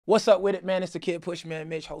What's up with it, man? It's the Kid Push Man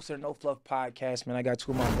Mitch, host of the No Fluff Podcast, man. I got two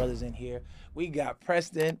of my brothers in here. We got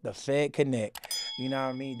Preston, the Fed Connect. You know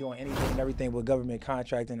what I mean? Doing anything and everything with government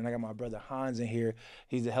contracting. And I got my brother Hans in here.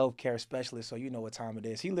 He's a healthcare specialist, so you know what time it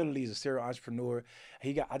is. He literally is a serial entrepreneur.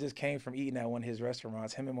 I just came from eating at one of his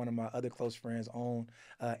restaurants. Him and one of my other close friends own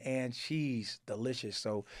and Cheese, delicious.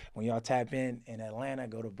 So when y'all tap in Atlanta,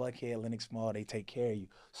 go to Buckhead, Lenox Mall. They take care of you.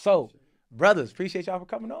 So, brothers, appreciate y'all for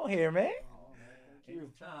coming on here, man.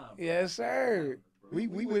 Time. Yes, sir. We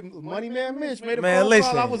with Money Man Mitch made a Man, phone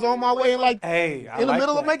listen. call. I was on my way like Hey, in the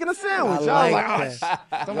middle of making a sandwich. I was like,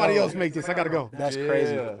 oh, somebody else make this. I gotta go. That's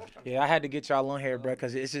crazy. Yeah, I had to get y'all on here, bro,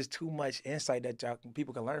 because it's just too much insight that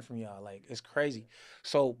people can learn from y'all. Like, it's crazy.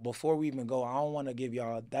 So before we even go, I don't want to give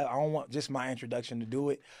y'all that. I don't want just my introduction to do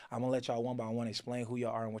it. I'm gonna let y'all one by one explain who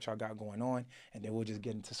y'all are and what y'all got going on, and then we'll just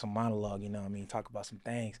get into some monologue. You know what I mean? Talk about some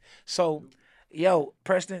things. So, yo,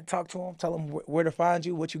 Preston, talk to him. Tell him where to find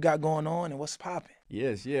you, what you got going on, and what's popping.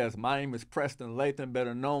 Yes. My name is Preston Lathan,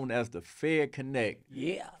 better known as the Fed Connect.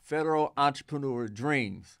 Yeah. Federal Entrepreneur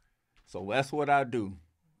Dreams. So that's what I do.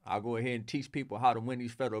 I'll go ahead and teach people how to win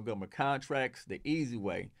these federal government contracts the easy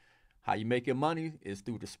way. How you make your money is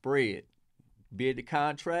through the spread. Bid the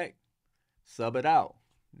contract, sub it out.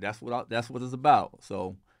 That's what it's about.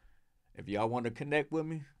 So if y'all want to connect with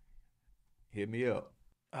me, hit me up.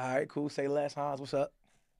 All right, cool. Say less, Hans. What's up?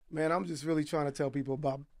 Man, I'm just really trying to tell people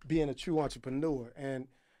about being a true entrepreneur. And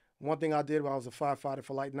one thing I did when I was a firefighter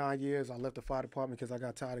for like 9 years, I left the fire department because I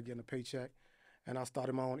got tired of getting a paycheck, and I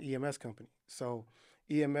started my own EMS company. So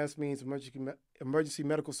EMS means emergency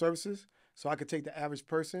medical services. So I could take the average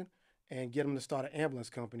person and get them to start an ambulance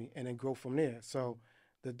company and then grow from there. So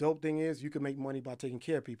the dope thing is you can make money by taking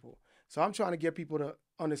care of people. So I'm trying to get people to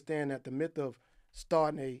understand that the myth of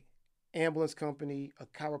starting a ambulance company, a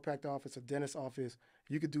chiropractor office, a dentist office,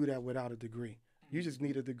 you could do that without a degree. You just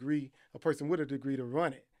need a degree, a person with a degree to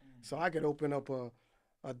run it. So I could open up a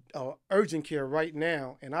urgent care right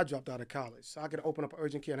now, and I dropped out of college. So I could open up an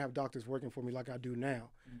urgent care and have doctors working for me like I do now.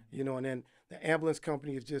 You know, and then the ambulance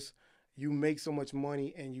company is just, you make so much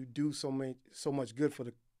money and you do so much good for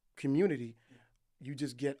the community. You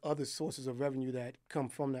just get other sources of revenue that come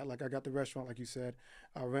from that. Like I got the restaurant, like you said,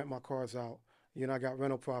 I rent my cars out. You know, I got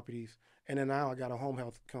rental properties, and then now I got a home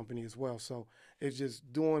health company as well. So it's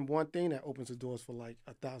just doing one thing that opens the doors for like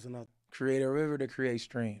 1,000 others. Create a river to create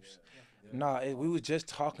streams. We was just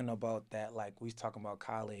talking about that. Like we was talking about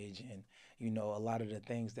college and, you know, a lot of the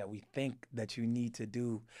things that we think that you need to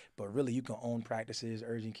do, but really you can own practices,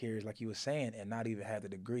 urgent cares, like you were saying, and not even have the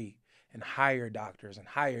degree and hire doctors and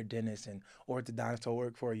hire dentists and orthodontists to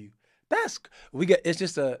work for you. It's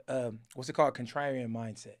just a what's it called? Contrarian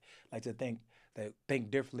mindset. Like to think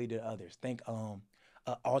differently than others. Think an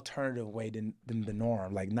alternative way than the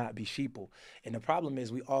norm, like not be sheeple. And the problem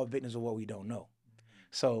is we all victims of what we don't know.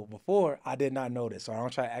 So before, I did not know this. So I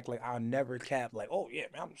don't try to act like I'll never cap like, oh yeah,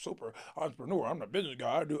 man, I'm a super entrepreneur. I'm the business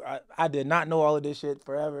guy. I did not know all of this shit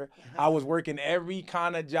forever. I was working every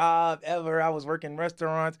kind of job ever. I was working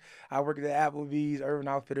restaurants. I worked at Applebee's, Urban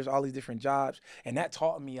Outfitters, all these different jobs. And that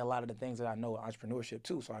taught me a lot of the things that I know in entrepreneurship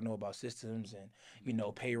too. So I know about systems and, you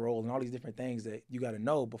know, payroll and all these different things that you got to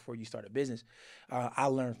know before you start a business. I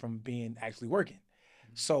learned from being actually working.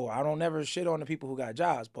 So I don't never shit on the people who got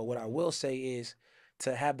jobs. But what I will say is,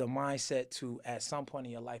 to have the mindset to, at some point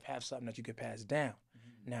in your life, have something that you can pass down.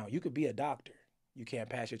 Now, you could be a doctor. You can't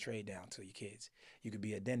pass your trade down to your kids. You could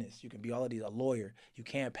be a dentist. You can be all of these, a lawyer. You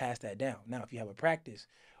can't pass that down. Now, if you have a practice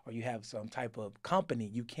or you have some type of company,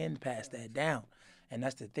 you can pass that down. And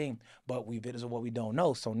that's the thing. But it is what we don't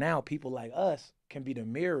know. So now people like us can be the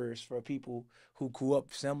mirrors for people who grew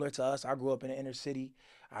up similar to us. I grew up in the inner city.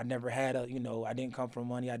 I never had I didn't come from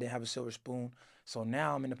money. I didn't have a silver spoon. So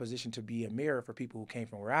now I'm in a position to be a mirror for people who came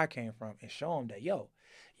from where I came from and show them that, yo,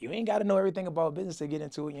 you ain't got to know everything about business to get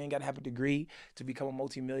into it. You ain't got to have a degree to become a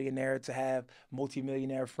multimillionaire, to have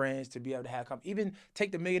multimillionaire friends, to be able to have, even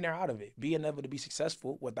take the millionaire out of it, being able to be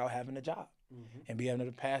successful without having a job and be able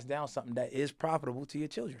to pass down something that is profitable to your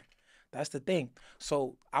children. That's the thing.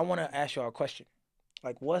 So I want to ask y'all a question.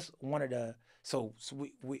 Like, what's one of the, so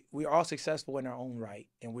we're all successful in our own right,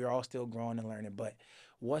 and we're all still growing and learning, but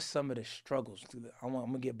what's some of the struggles? I'm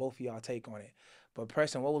going to get both of y'all take on it. But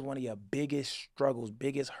Preston, what was one of your biggest struggles,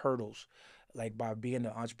 biggest hurdles, like by being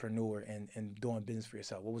an entrepreneur and doing business for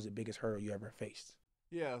yourself? What was the biggest hurdle you ever faced?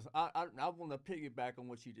 Yes, I want to piggyback on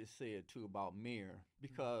what you just said too about mirror,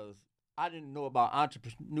 because I didn't know about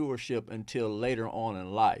entrepreneurship until later on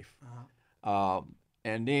in life.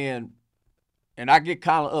 And I get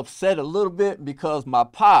kind of upset a little bit because my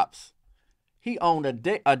pops, he owned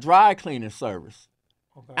a dry cleaning service.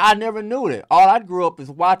 Okay. I never knew that. All I grew up is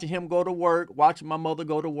watching him go to work, watching my mother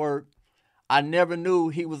go to work. I never knew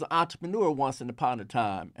he was an entrepreneur once upon a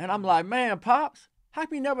time. And I'm like, man, Pops, how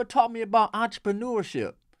come you never taught me about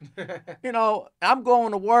entrepreneurship? You know, I'm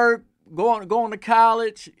going to work, going to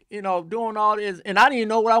college, you know, doing all this, and I didn't even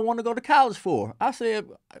know what I wanted to go to college for. I said,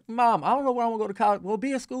 Mom, I don't know where I want to go to college. Well,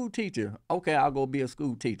 be a school teacher. Okay, I'll go be a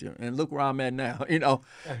school teacher, and look where I'm at now. You know,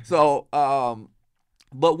 so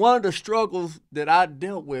but one of the struggles that I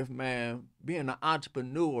dealt with, man, being an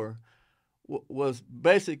entrepreneur, was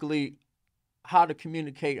basically how to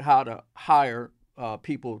communicate, how to hire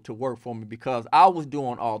people to work for me, because I was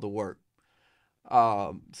doing all the work.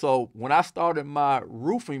 So when I started my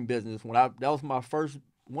roofing business, that was my first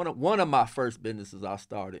one of my first businesses I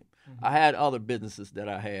started. Mm-hmm. I had other businesses that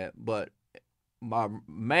I had, but my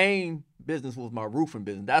main business was my roofing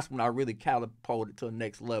business. That's when I really catapulted to the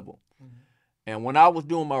next level. Mm-hmm. And when I was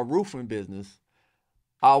doing my roofing business,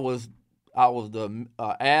 I was the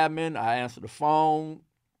admin. I answered the phone.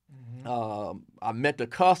 Mm-hmm. I met the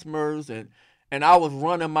customers, and I was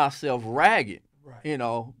running myself ragged. Right. You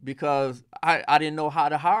know, because I didn't know how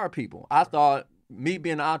to hire people. I thought me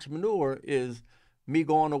being an entrepreneur is me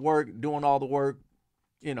going to work, doing all the work,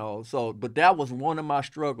 you know. So, but that was one of my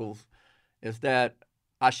struggles, is that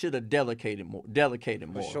I should have delegated more.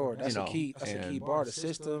 For sure, that's a key. That's a key part. The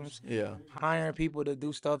systems, hiring people to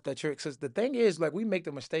do stuff that you're. Cause the thing is, like, we make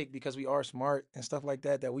the mistake because we are smart and stuff like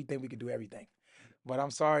that, that we think we can do everything. But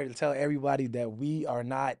I'm sorry to tell everybody that we are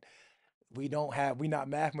not. We're not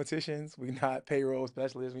mathematicians, we're not payroll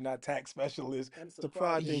specialists, we're not tax specialists. That's the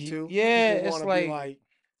pride thing too. Yeah, people it's like,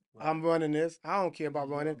 I'm running this. I don't care about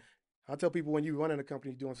running. I tell people, when you running a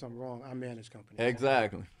company doing something wrong, I manage company.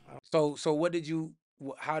 Exactly. So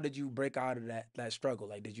how did you break out of that struggle?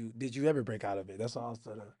 Like, did you ever break out of it? That's all.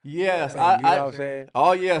 Yes, you know what I'm saying?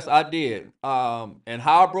 Oh yes, I did. And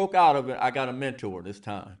how I broke out of it, I got a mentor this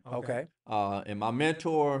time. Okay. And my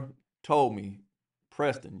mentor told me,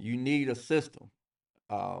 Preston, you need a system.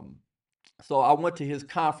 So I went to his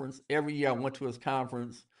conference. Every year I went to his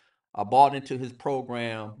conference. I bought into his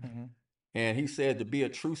program. Mm-hmm. And he said, to be a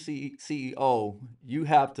true CEO, you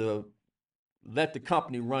have to let the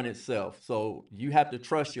company run itself. So you have to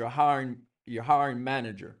trust your hiring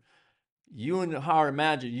manager. You and the hiring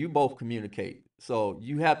manager, you both communicate. So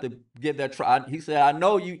you have to get that try. He said, I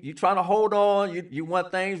know you trying to hold on. You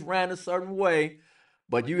want things ran a certain way,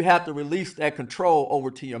 but you have to release that control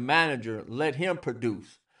over to your manager. Let him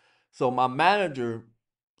produce. So my manager,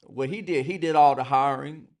 what he did all the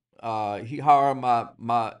hiring. He hired my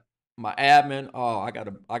admin. Oh, I got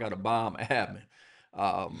a bomb admin.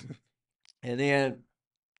 And then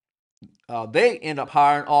they end up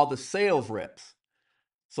hiring all the sales reps.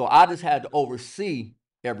 So I just had to oversee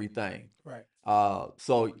everything. Right.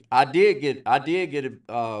 So I did get it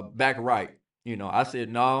back right. You know, I said,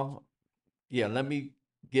 no, let me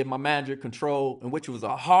give my manager control, and which was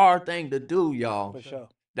a hard thing to do, y'all. For sure.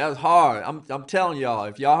 That was hard. I'm telling y'all,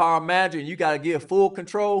 if y'all hire a manager and you got to give full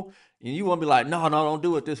control, and you want to be like, no, don't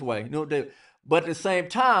do it this way. No, but at the same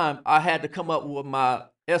time, I had to come up with my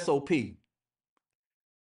SOP.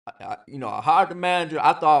 I hired the manager.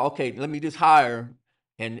 I thought, okay, let me just hire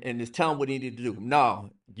and just tell him what he needed to do. No,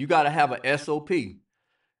 you got to have an SOP.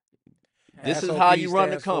 This is how you run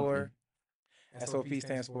the company. SOP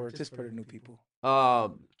stands for, just for the new people.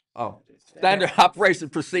 Standard operation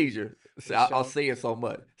procedure. I'll say it so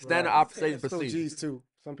much. Standard operation procedure. SOGs too.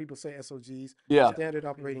 Some people say SOGs. Yeah. Standard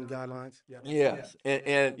operating guidelines. Yes.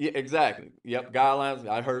 And exactly. Yep. Guidelines.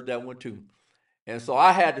 I heard that one too. And so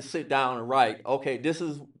I had to sit down and write, okay, this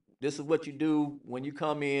is what you do when you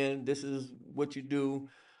come in. This is what you do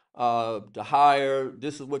to hire.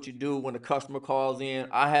 This is what you do when the customer calls in.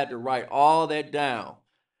 I had to write all that down.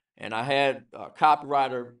 And I had a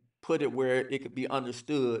copywriter put it where it could be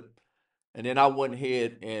understood. And then I went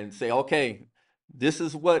ahead and say, okay, this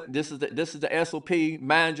is the SOP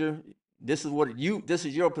manager. This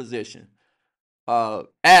is your position.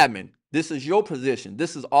 Admin, this is your position.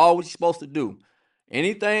 This is all what you're supposed to do.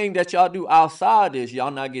 Anything that y'all do outside this,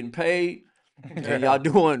 y'all not getting paid, and y'all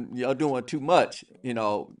doing too much. You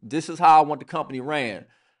know, this is how I want the company ran.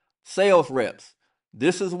 Sales reps,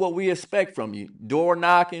 this is what we expect from you. Door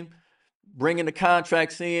knocking, bringing the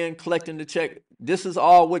contracts in, collecting the check. This is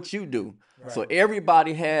all what you do. Right. So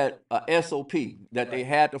everybody had a SOP that they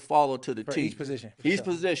had to follow to the T. Each position.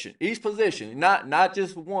 Each position, not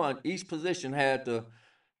just one. Each position had to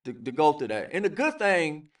go through that. And the good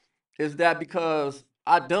thing is that because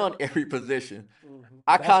I done every position. Mm-hmm.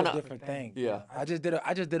 I That's a kind of, different thing. yeah. I just did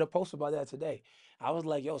a post about that today. I was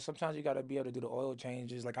like, yo, sometimes you gotta be able to do the oil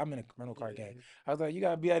changes. Like I'm in a rental car gang. I was like, you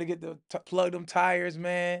gotta be able to get plug them tires,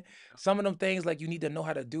 man. Some of them things like you need to know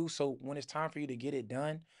how to do. So when it's time for you to get it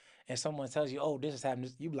done, and someone tells you, oh, this is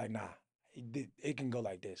happening, you be like, nah, it can go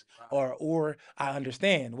like this, or I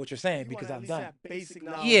understand what you're saying You want because to at I've least done. have basic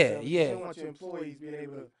knowledge Yeah, of it, 'cause you yeah. don't want your employees being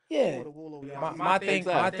able to Yeah. pull the wool over your My eyes. my thing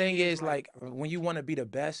my Exactly. thing is like when you want to be the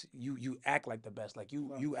best, you act like the best. Like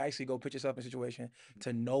you actually go put yourself in a situation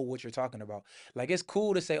to know what you're talking about. Like it's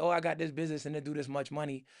cool to say, "Oh, I got this business and it do this much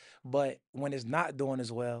money," but when it's not doing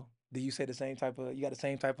as well, do you say the same type of you got the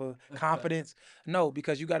same type of confidence? No,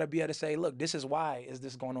 because you got to be able to say, "Look, this is why is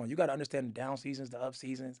this going on." You got to understand the down seasons, the up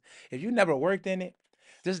seasons. If you never worked in it,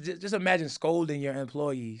 just imagine scolding your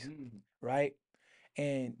employees, right?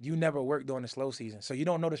 And you never worked during the slow season. So you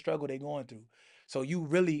don't know the struggle they're going through. So you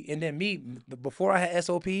really, and then me, before I had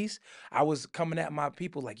SOPs, I was coming at my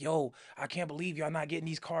people like, yo, I can't believe y'all not getting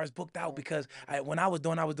these cars booked out because when I was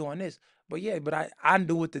doing this. But yeah, but I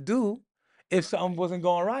knew what to do if something wasn't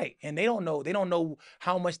going right. And they don't know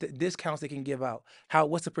how much the discounts they can give out.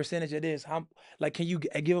 What's the percentage of this? How, like, can you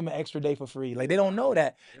give them an extra day for free? Like, they don't know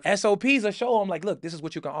that. SOPs will show them like, look, this is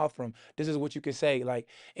what you can offer them. This is what you can say. Like,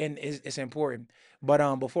 and it's important.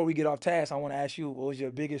 But before we get off task, I want to ask you, what was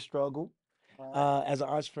your biggest struggle as an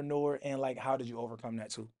entrepreneur, and like, how did you overcome that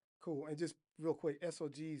too? Cool. And just real quick,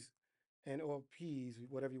 SOGs and OPs,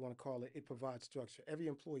 whatever you want to call it, it provides structure. Every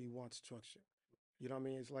employee wants structure. You know what I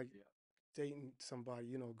mean? It's like dating somebody,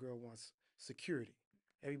 you know, a girl wants security.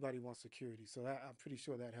 Everybody wants security. So I'm pretty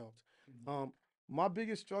sure that helped. Um, my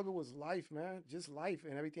biggest struggle was life, man. Just life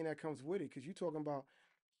and everything that comes with it. Because you're talking about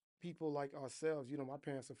people like ourselves. You know, my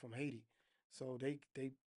parents are from Haiti. So they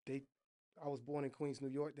I was born in Queens, New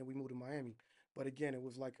York, then we moved to Miami. But again, it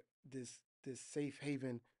was like this safe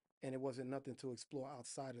haven, and it wasn't nothing to explore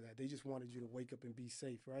outside of that. They just wanted you to wake up and be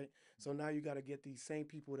safe, right? So now you got to get these same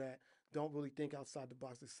people that don't really think outside the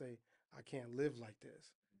box to say, I can't live like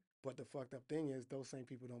this. But the fucked up thing is those same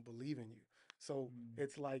people don't believe in you. So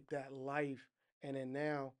it's like that life, and then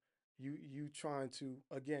now you trying to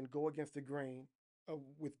again go against the grain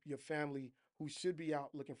with your family who should be out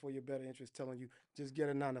looking for your better interest, telling you just get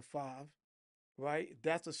a 9 to 5, right?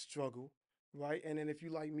 That's a struggle, right? And then if you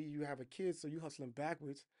like me, you have a kid, so you hustling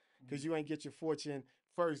backwards because you ain't get your fortune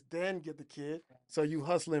first, then get the kid, so you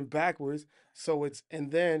hustling backwards. So it's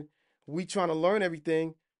and then we trying to learn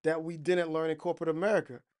everything that we didn't learn in corporate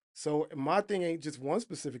America. So my thing ain't just one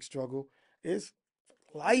specific struggle; it's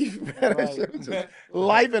life, man. Right.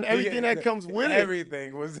 Life and everything that Yeah, comes with it.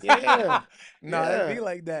 everything was. Yeah, No, it yeah. be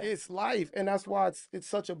like that. It's life, and that's why it's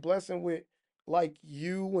such a blessing with like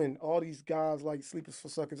you and all these guys like Sleepers for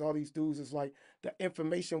Suckers, all these dudes. It's like the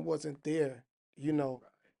information wasn't there, you know,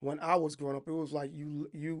 when I was growing up. It was like you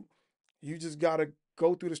just gotta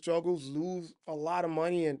go through the struggles, lose a lot of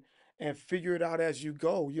money, and figure it out as you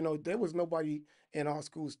go. You know, there was nobody in our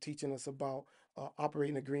schools teaching us about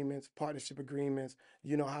operating agreements, partnership agreements.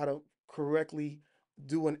 You know how to correctly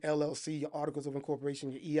do an LLC, your articles of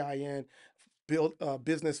incorporation, your EIN, build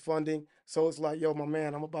business funding. So it's like, yo, my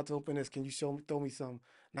man, I'm about to open this. Can you throw me some?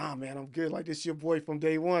 Nah, man, I'm good. Like this, your boy from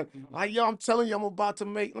day one. Like, yo, I'm telling you, I'm about to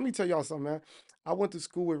make. Let me tell y'all something, man. I went to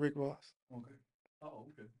school with Rick Ross. Okay. Oh,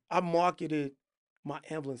 okay. I marketed my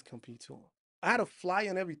ambulance company to him. I had a flyer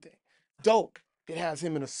and everything. Dope. It has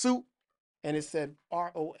him in a suit, and it said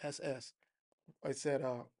ROSS. It said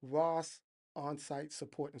Ross On-Site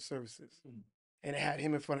Support and Services, and it had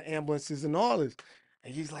him in front of ambulances and all this.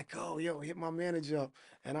 And he's like, "Oh, yo, hit my manager up,"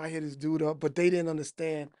 and I hit his dude up, but they didn't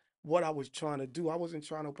understand what I was trying to do. I wasn't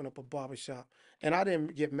trying to open up a barber shop, and I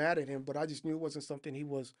didn't get mad at him, but I just knew it wasn't something he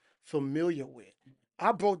was familiar with.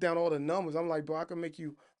 I broke down all the numbers. I'm like, bro, I can make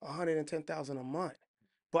you 110,000 a month,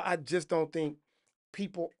 but I just don't think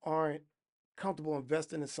people aren't comfortable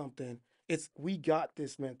investing in something. It's we got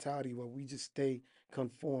this mentality where we just stay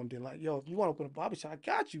conformed and like, yo, if you want to open a barber shop, I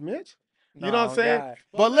got you, Mitch. You know what I'm No, saying? God.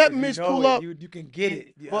 But let If you Mitch know pull it, up. you can get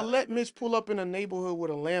it. But Yeah. let Mitch pull up in a neighborhood with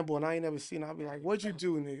a Lambo and I ain't never seen it. I'll be like, what'd you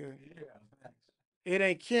do, nigga? It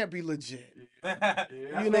ain't can't be legit. That's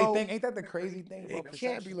You what they know, think. Ain't that the crazy thing it about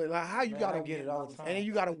can't be perception? like how you Man, I gotta get it all the and then time.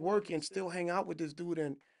 you gotta work and still hang out with this dude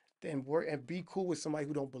and work and be cool with somebody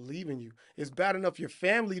who don't believe in you. It's bad enough your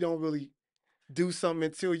family don't really do something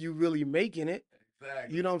until you really making it.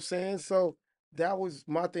 Exactly. You know what I'm saying? So that was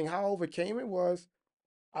my thing. How I overcame it was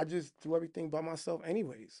I just do everything by myself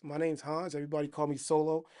anyways. My name's Hans. Everybody call me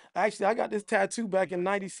Solo. Actually, I got this tattoo back in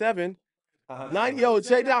 97. Yo,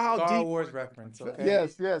 check out how Star deep. Wars reference, okay?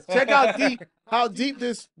 Yes. Check out how deep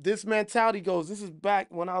this mentality goes. This is back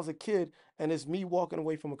when I was a kid, and it's me walking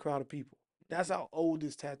away from a crowd of people. That's how old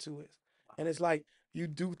this tattoo is. And it's like you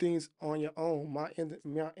do things on your own. My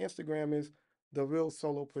Instagram is the real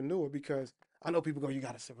solopreneur because I know people go, you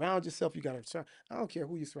got to surround yourself. You got to surround. I don't care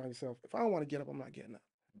who you surround yourself. If I don't want to get up, I'm not getting up.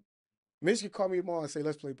 Mitch can call me tomorrow and say,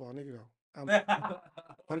 let's play ball. Nigga, go.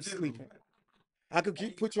 I'm sleeping. I could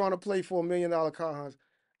put you on a play for $1 million car, Hans.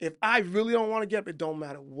 If I really don't want to get up, it don't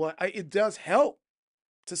matter what. It does help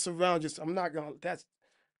to surround yourself. I'm not gonna. That's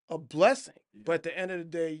a blessing. But at the end of the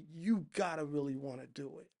day, you gotta really want to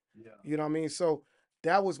do it. Yeah. You know what I mean? So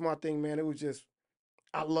that was my thing, man. It was just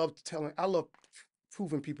I love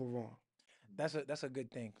proving people wrong. That's a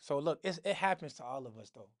good thing. So look, it happens to all of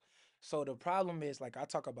us though. So the problem is, like I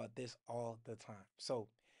talk about this all the time. So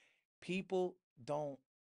people don't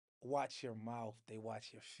watch your mouth; they watch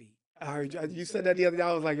your feet. I heard you said that the other day.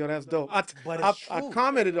 I was like, yo, that's dope. But I it's true.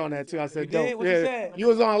 commented on that too. I said, You did? dope. What you said? You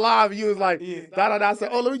was on live. You was like, Yeah. da da da. I said,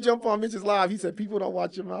 oh, let me jump on Mitch's live. He said, people don't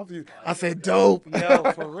watch your mouth. I said, dope.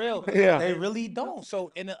 Yo, for real. Yeah. They really don't.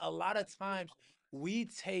 So, and a lot of times we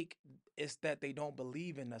take it's that they don't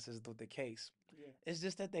believe in us is the case. Yeah. It's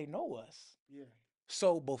just that they know us. Yeah.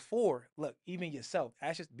 So before, look, even yourself,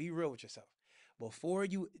 just be real with yourself. Before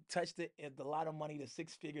you touched it, a lot of money, the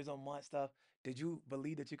 6 figures a month stuff, did you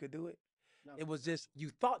believe that you could do it? No. It was just you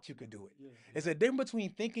thought you could do it. Yeah. It's a difference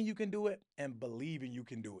between thinking you can do it and believing you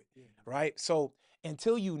can do it, Yeah. right? So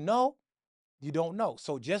until you know, you don't know.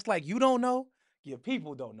 So just like you don't know, your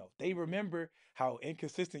people don't know. They remember how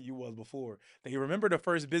inconsistent you was before. They remember the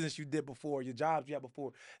first business you did before, your jobs you had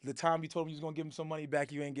before, the time you told them you was gonna give them some money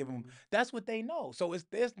back, you ain't give them. That's what they know. So it's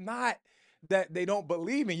not that they don't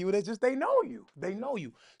believe in you. It's just they know you. They know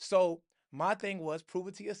you. So my thing was prove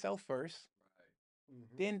it to yourself first.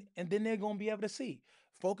 Then they're gonna be able to see.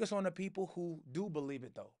 Focus on the people who do believe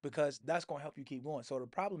it though, because that's gonna help you keep going. So the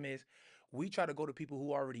problem is, we try to go to people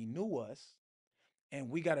who already knew us, and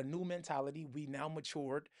we got a new mentality. We now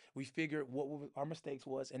matured. We figured what our mistakes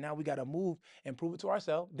was, and now we got to move and prove it to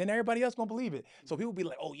ourselves. Then everybody else gonna believe it. So people be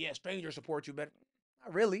like, "Oh yeah, strangers support you," but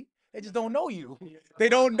not really. They just don't know you. They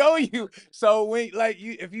don't know you. So when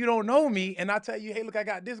if you don't know me, and I tell you, "Hey, look, I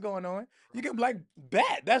got this going on," you can be like,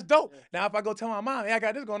 "Bet, that's dope." Now if I go tell my mom, "Hey, I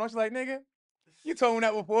got this going on," she's like, "Nigga, you told me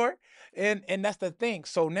that before," and that's the thing.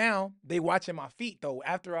 So now they watching my feet though.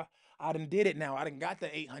 After I done did it now, I done got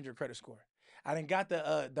the 800 credit score. I done got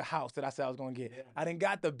the house that I said I was gonna get. Yeah. I done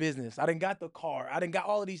got the business. I done got the car. I done got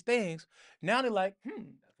all of these things. Now they're like,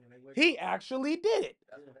 he actually did it.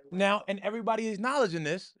 Now, and everybody is acknowledging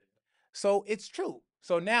this, so it's true.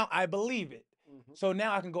 So now I believe it. So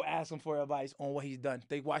now I can go ask him for advice on what he's done.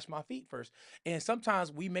 They wash my feet first. And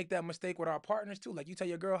sometimes we make that mistake with our partners too. Like you tell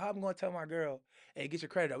your girl, how I'm gonna tell my girl, hey, get your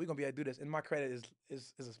credit up. We're gonna be able to do this. And my credit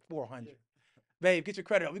is 400. Babe, get your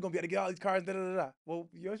credit up. We're gonna be able to get all these cars. Da, da, da, da. Well,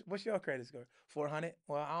 what's your credit score? 400.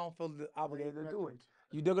 Well, I don't feel obligated to do it.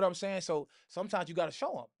 You dig what I'm saying? So sometimes you gotta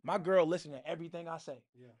show them. My girl listens to everything I say.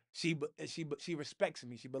 Yeah. She respects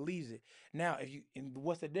me. She believes it. Now,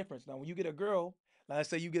 what's the difference? Now, when you get a girl, like let's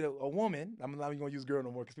say you get a woman. I'm not even gonna use girl no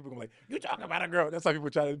more because people gonna be like, you talking about a girl? That's how people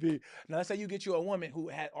try to be. Now, let's say you get you a woman who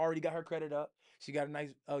had already got her credit up. She got a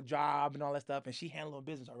nice job and all that stuff, and she handling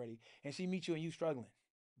business already. And she meets you and you struggling,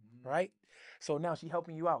 right? So now she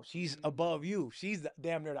helping you out. She's above you. She's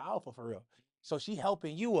damn near the alpha for real. So she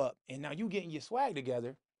helping you up, and now you getting your swag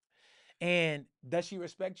together. And does she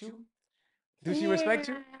respect you? Does she respect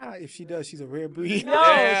you? If she does, she's a rare breed.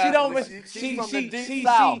 No, she don't. She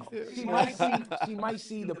might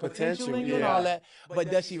see the potential in you and all that,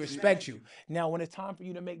 but does she respect you? Now, when it's time for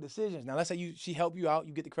you to make decisions, now let's say she help you out,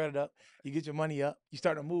 you get the credit up, you get your money up, you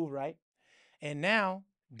start to move right, and now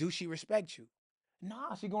do she respect you?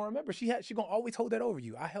 Nah, she gonna remember. She gonna always hold that over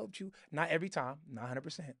you. I helped you, not every time, not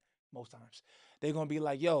 100%, most times. They're gonna be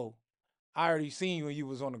like, yo, I already seen you when you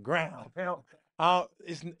was on the ground.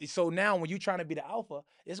 So now when you're trying to be the alpha,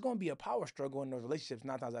 it's gonna be a power struggle in those relationships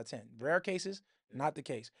 9 times out of 10. Rare cases, not the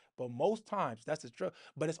case. But most times that's the struggle.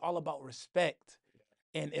 But it's all about respect.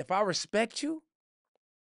 And if I respect you,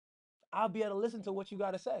 I'll be able to listen to what you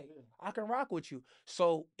gotta say. I can rock with you.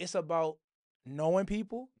 So it's about knowing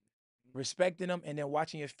people, respecting them, and then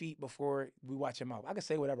watching your feet before we watch your mouth. I can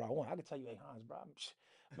say whatever I want. I can tell you, hey, Hans, bro,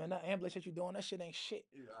 man, that ambulance shit you doing, that shit ain't shit.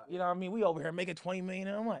 You know what I mean? We over here making 20 million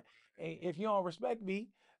in a month. Hey, if you don't respect me,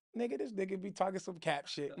 nigga, this nigga be talking some cap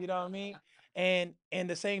shit. You know what I mean? And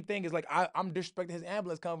the same thing is like I'm disrespecting his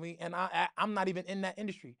ambulance company, and I'm not even in that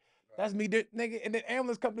industry. That's me, nigga, and the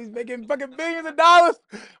ambulance company's making fucking billions of dollars.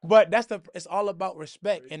 But it's all about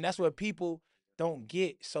respect, and that's what people don't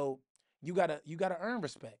get. So you gotta earn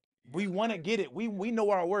respect. We want to get it. We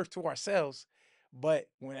know our worth to ourselves, but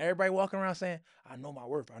when everybody walking around saying, "I know my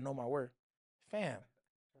worth, I know my worth," fam,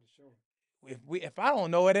 if I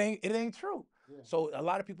don't know, it ain't true. Yeah. So a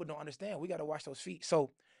lot of people don't understand. We got to watch those feet.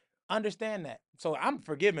 So understand that. So I'm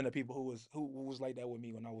forgiving the people who was like that with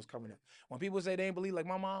me when I was coming up. When people say they ain't believe, like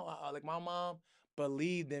my mom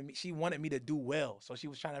believed in me. She wanted me to do well, so she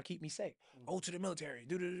was trying to keep me safe. Go to the military.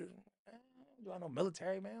 Do I know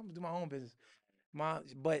military, man? I'm gonna do my own business.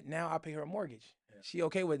 But now I pay her a mortgage. She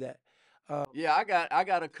okay with that? Yeah, I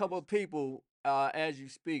got a couple of people as you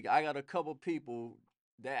speak. I got a couple of people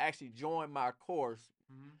that actually joined my course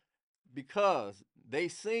because they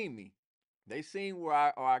seen me. They seen where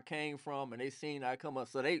I came from, and they seen I come up.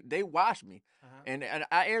 So they watched me, and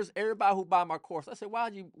I asked everybody who buy my course. I said,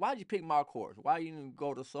 why'd you pick my course? Why you didn't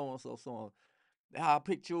go to so and so so on? I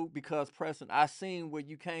picked you because Preston, I seen where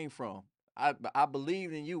you came from. I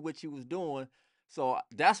believed in you, what you was doing. So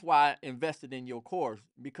that's why I invested in your course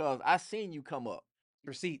because I seen you come up.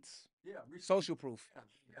 Receipts, social proof.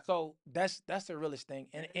 So that's the realest thing,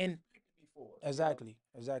 and exactly.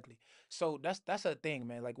 So that's a thing,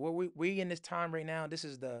 man. Like where we in this time right now. This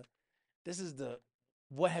is the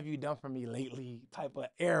what have you done for me lately type of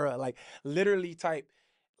era. Like literally type,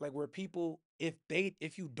 like where people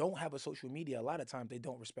if you don't have a social media, a lot of times they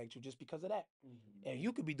don't respect you just because of that. And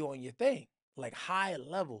you could be doing your thing like high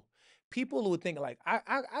level. People who would think like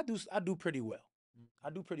I do pretty well. I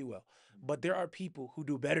do pretty well. But there are people who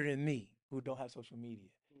do better than me who don't have social media.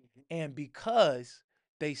 And because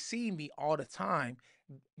they see me all the time,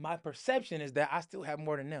 my perception is that I still have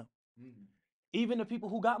more than them. Even the people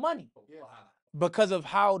who got money. Because of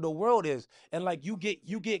how the world is. And like you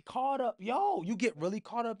get caught up, you get really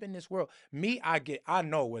caught up in this world. Me, I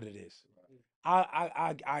know what it is.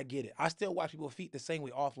 I get it. I still watch people's feet the same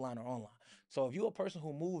way offline or online. So if you're a person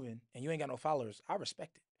who moving and you ain't got no followers, I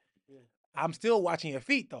respect it. I'm still watching your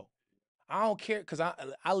feet though. I don't care because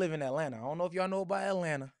I live in Atlanta. I don't know if y'all know about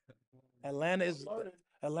Atlanta. Atlanta is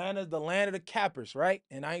Atlanta's the land of the cappers, right?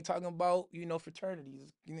 And I ain't talking about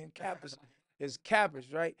fraternities, cappers. It's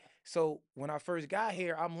cappers, right? So when I first got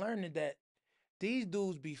here, I'm learning that these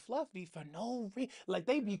dudes be fluffy for no reason. Like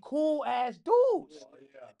they be cool ass dudes,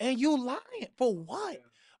 and you lying for what?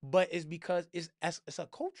 But it's because it's a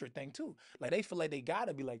culture thing too. Like they feel like they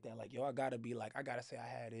gotta be like that. Like yo, I gotta be like I gotta say I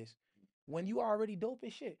had this when you already dope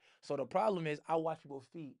as shit. So the problem is I watch people's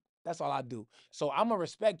feet. That's all I do. So I'm gonna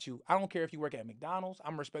respect you. I don't care if you work at McDonald's.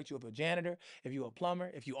 I'm gonna respect you if you're a janitor, if you're a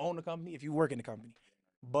plumber, if you own the company, if you work in the company.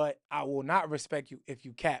 But I will not respect you if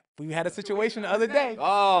you cap. We had a situation the other day.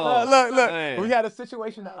 Oh, Look. We man. had a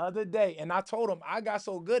situation the other day, and I told him I got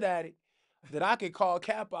so good at it that I could call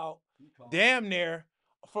cap out damn near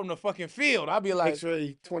from the fucking field. I'd be like,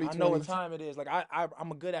 X-ray I know what 2020. time it is. Like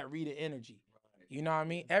I'm a good at reading energy. You know what I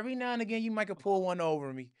mean? Every now and again, you might could pull one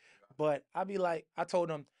over me, but I'd be like, I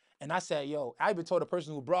told him, and I said, yo, I even told the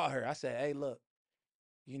person who brought her, I said, hey, look,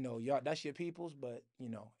 y'all, that's your people's, but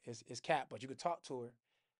it's cap, but you could talk to her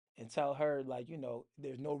and tell her like,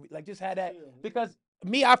 there's no like just had that because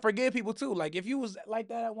me, I forgive people too. Like if you was like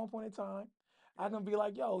that at one point in time, I can be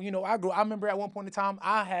like, yo, I remember at one point in time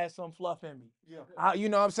I had some fluff in me. You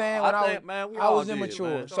know what I'm saying? When I think, man, we I all was did, immature.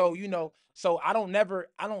 man. So, so I'm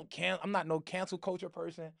not no cancel culture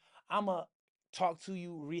person. I'm a talk to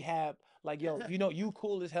you, rehab, like, yo, you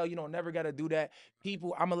cool as hell. You don't never gotta do that.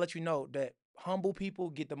 People, I'm gonna let you know that humble people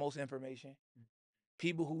get the most information.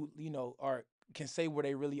 People who, are can say where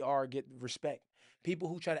they really are get respect. People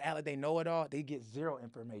who try to act like they know it all, they get zero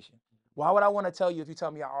information. Why would I want to tell you if you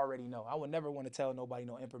tell me I already know? I would never want to tell nobody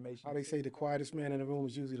no information. How they say the quietest man in the room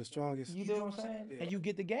is usually the strongest. You know what I'm saying? And you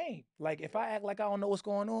get the game. Like if I act like I don't know what's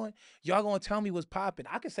going on, y'all gonna tell me what's popping.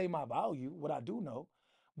 I can say my value, what I do know,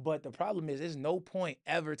 but the problem is, there's no point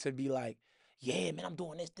ever to be like, yeah, man, I'm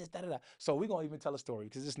doing this, that. So we gonna even tell a story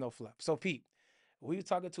because there's no fluff. So Pete, we were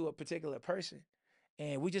talking to a particular person,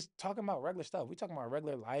 and we just talking about regular stuff. We talking about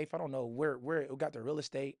regular life. I don't know where it got the real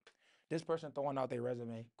estate. This person throwing out their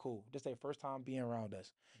resume. Cool. This their first time being around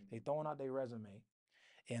us. They throwing out their resume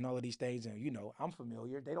and all of these things. And I'm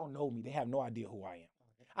familiar. They don't know me. They have no idea who I am.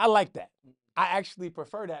 I like that. I actually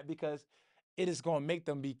prefer that because it is gonna make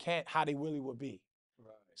them be how they really would be.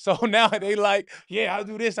 So now they like, yeah, I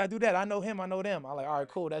do this, I do that. I know him, I know them. I'm like, all right,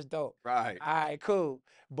 cool, that's dope. Right. All right, cool.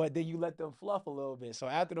 But then you let them fluff a little bit. So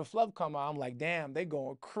after the fluff come out, I'm like, damn, they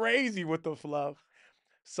going crazy with the fluff.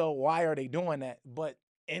 So why are they doing that? But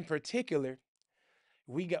in particular,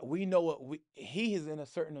 we know he is in a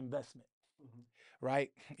certain investment,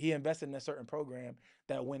 right? He invested in a certain program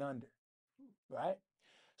that went under, right?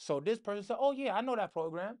 So this person said, "Oh yeah, I know that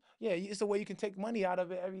program. Yeah, it's a way you can take money out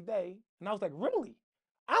of it every day." And I was like, "Really?"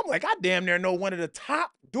 I'm like, I damn near know one of the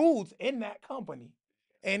top dudes in that company,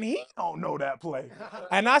 and he don't know that play.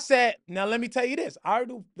 And I said, "Now let me tell you this. I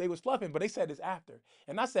already knew they was fluffing, but they said this after."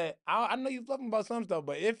 And I said, I know you fluffing about some stuff,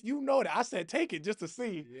 but if you know that, I said, take it just to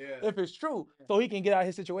see if it's true, so he can get out of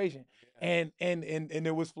his situation. And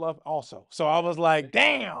it was fluff also. So I was like,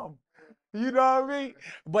 damn. You know what I mean?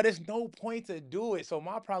 But it's no point to do it. So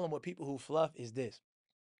my problem with people who fluff is this.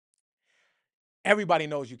 Everybody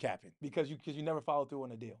knows you capping because you never follow through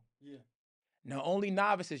on a deal. Yeah. Now only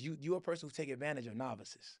novices, you're a person who take advantage of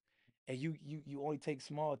novices. And you only take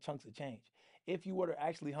small chunks of change. If you were to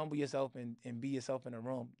actually humble yourself and be yourself in a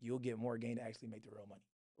room, you'll get more gain to actually make the real money.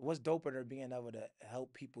 What's doper than being able to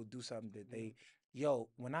help people do something that they, yo,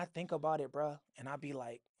 when I think about it, bruh, and I be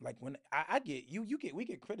like when I get we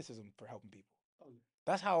get criticism for helping people. Oh, yeah.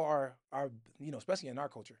 That's how our especially in our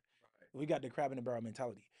culture, we got the crab in the barrel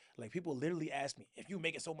mentality. Like people literally ask me, if you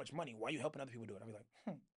making so much money, why are you helping other people do it? I be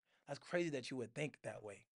like, that's crazy that you would think that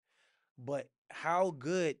way. But how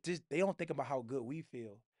good, just they don't think about how good we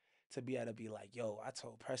feel to be able to be like, yo, I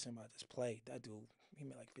told Preston about this play. That dude, he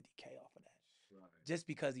made like 50K off of that. Right. Just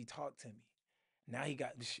because he talked to me. Now he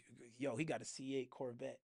got a C8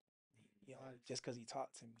 Corvette. Just because he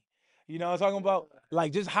talked to me. You know what I'm talking about?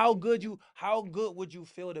 Like just how good would you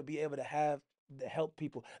feel to be able to have to help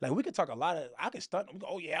people? Like we could talk a lot of, I could stunt them.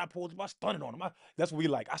 Oh yeah, I stunted on him. That's what we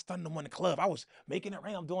like. I stunted him on the club. I was making it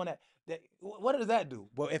rain. I'm doing that. What does that do?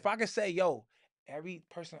 Well, if I could say, yo, every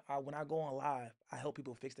person when I go on live, I help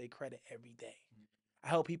people fix their credit every day. I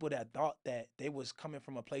help people that thought that they was coming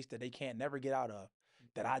from a place that they can't never get out of.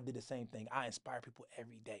 That I did the same thing. I inspire people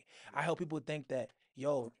every day. I help people think that,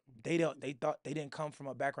 yo, they thought they didn't come from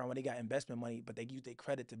a background where they got investment money, but they used their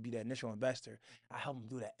credit to be the initial investor. I help them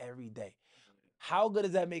do that every day. How good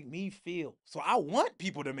does that make me feel? So I want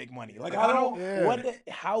people to make money. Like I don't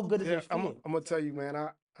how good does it feel? I'm gonna tell you, man. I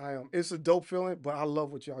it's a dope feeling, but I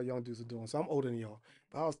love what y'all young dudes are doing. So I'm older than y'all.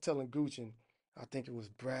 But I was telling Gooch and I think it was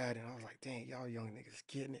Brad, and I was like, dang, y'all young niggas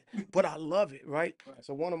getting it. But I love it, right?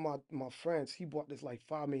 So one of my friends, he bought this like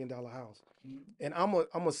 $5 million house, and I'm a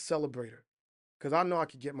celebrator. Cause I know I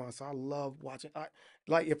could get mine, so I love watching.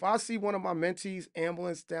 Like if I see one of my mentees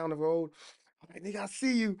ambulance down the road, I'm like, nigga, I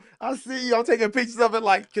see you. I see you. I'm taking pictures of it,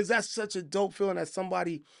 like, cause that's such a dope feeling that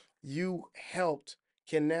somebody you helped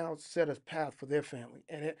can now set a path for their family,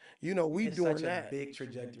 and we It's doing such a that. big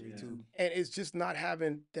trajectory too. And it's just not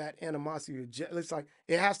having that animosity. It's like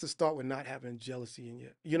it has to start with not having jealousy in you.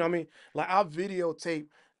 You know what I mean? Like I videotaped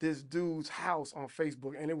this dude's house on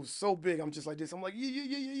Facebook, and it was so big. I'm just like this. I'm like,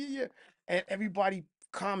 yeah. And everybody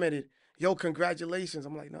commented, "Yo, congratulations."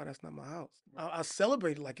 I'm like, no, that's not my house. I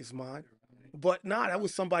celebrated like it's mine. But nah, that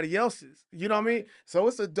was somebody else's. You know what I mean? So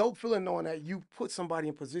it's a dope feeling knowing that you put somebody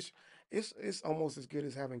in position. It's almost as good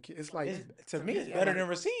as having kids. It's like To me, it's better than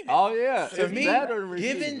receiving. Oh yeah, To it's me, better than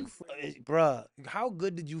receiving. bruh, how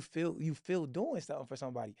good did you feel? You feel doing something for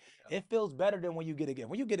somebody. It feels better than when you get a gift.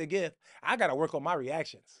 When you get a gift, I gotta work on my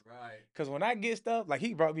reactions. Right. Cause when I get stuff, like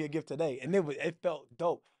he brought me a gift today, and it felt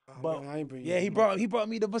dope. oh, But man, I ain't bring yeah, you he nothing. brought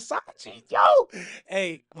me the Versace. Yo,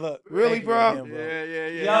 hey, look, Really, thank you bro? again, bro. Yeah.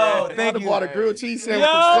 Yo, I thank done you. bought a grilled cheese Yo,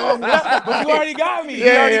 sandwich from yeah, but you already got me. Yeah,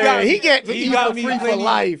 you already yeah, got he me. get to He eat got for me free for plenty,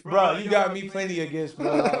 life. bro. You got me plenty of gifts,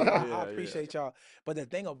 bro. Like, I Yeah. appreciate y'all. But the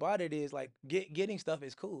thing about it is, like, getting stuff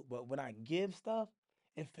is cool. But when I give stuff,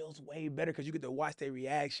 it feels way better because you get to watch their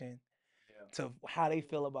reaction to how they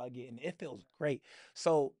feel about getting it. It feels great.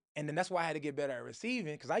 So, and then that's why I had to get better at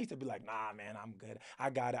receiving because I used to be like, nah, man, I'm good. I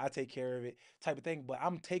got it. I take care of it type of thing. But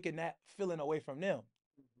I'm taking that feeling away from them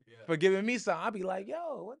for giving me something. I'd be like,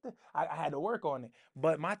 yo, what the? I had to work on it.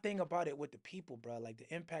 But my thing about it with the people, bro, like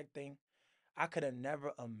the impact thing, I could have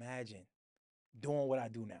never imagined doing what I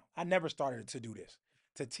do now. I never started to do this,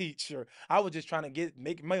 to teach, or I was just trying to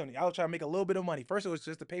make money. I was trying to make a little bit of money. First, it was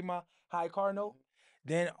just to pay my high car note.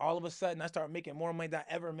 Then all of a sudden, I started making more money than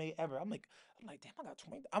I ever made ever. I'm like, damn, I got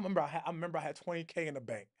 20. I remember I had 20K in the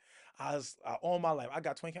bank. All my life, I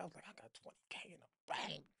got 20K. I was like, I got 20K in the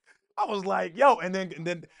bank. I was like, yo, and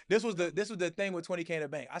then this was the thing with 20K in the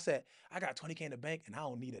bank. I said, I got 20K in the bank and I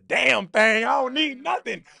don't need a damn thing. I don't need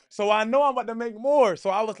nothing. So I know I'm about to make more. So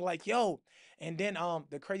I was like, yo. And then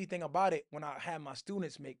the crazy thing about it, when I had my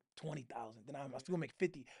students make 20,000, then I had my student make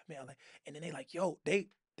 50, man, like, and then they like, yo,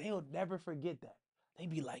 they'll never forget that. They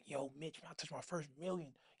be like, yo, Mitch, when I touch my first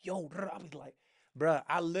million, yo, I be like, bruh,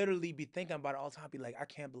 I literally be thinking about it all the time. Be like, I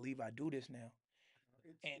can't believe I do this now.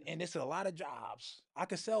 And it's a lot of jobs. I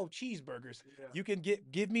could sell cheeseburgers. You can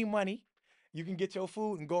give me money, You can get your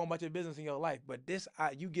food and go on about your business in your life. But this,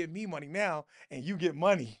 you give me money now, and you get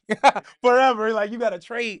money forever. Like you got a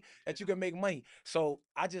trade that you can make money. So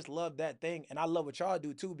I just love that thing, and I love what y'all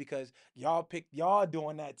do too because y'all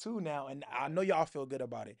doing that too now, and I know y'all feel good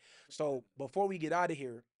about it. So before we get out of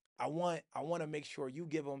here, I want to make sure you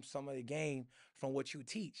give them some of the game from what you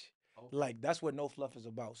teach. Like that's what No Fluff is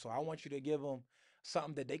about. So I want you to give them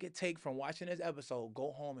something that they could take from watching this episode,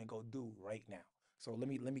 go home and go do right now. So let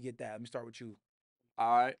me get that. Let me start with you.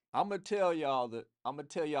 All right, I'm gonna tell y'all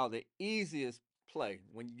the easiest play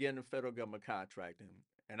when you get in the federal government contracting,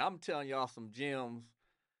 and I'm telling y'all some gems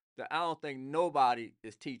that I don't think nobody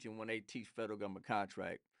is teaching when they teach federal government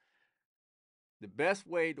contract. The best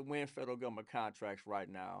way to win federal government contracts right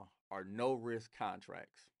now are no risk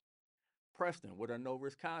contracts. Preston, what are no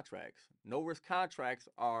risk contracts? No risk contracts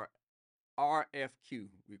are RFQ,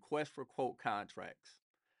 request for quote contracts.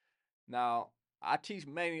 Now, I teach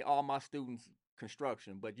mainly all my students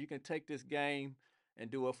construction, but you can take this game and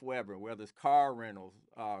do it forever, whether it's car rentals,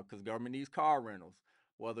 because government needs car rentals,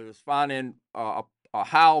 whether it's finding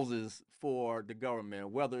houses for the government,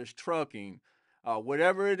 whether it's trucking,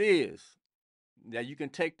 whatever it is that you can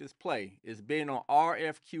take this play, is being on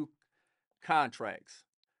RFQ contracts.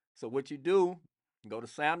 So what you do, go to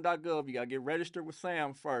sam.gov, you got to get registered with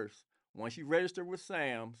SAM first. Once you register with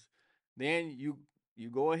SAMS, then you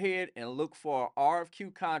go ahead and look for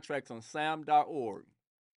RFQ contracts on sam.org.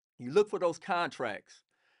 You look for those contracts,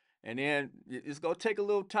 and then it's going to take a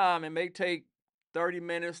little time. It may take 30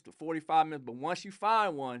 minutes to 45 minutes, but once you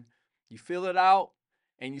find one, you fill it out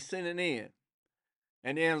and you send it in.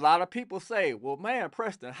 And then a lot of people say, well, man,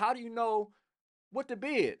 Preston, how do you know what to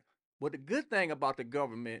bid? Well, the good thing about the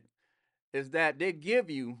government is that they give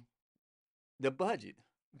you the budget.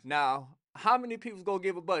 Now, how many people's gonna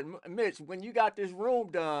give a budget? Mitch, when you got this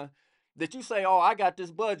room done, that you say, "Oh, I got this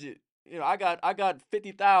budget. I got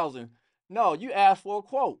 50,000." No, you ask for a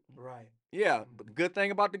quote. Right. Yeah, but the good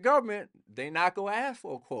thing about the government, they not gonna ask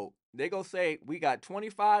for a quote. They gonna say, "We got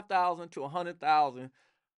 25,000 to 100,000.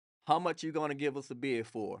 How much you gonna give us a bid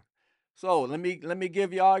for?" So let me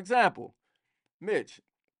give y'all an example, Mitch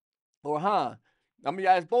or Han. Let me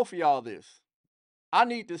ask both of y'all this. I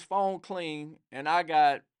need this phone clean, and I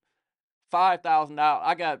got $5,000.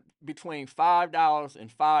 I got between $5 and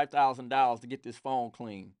 $5,000 to get this phone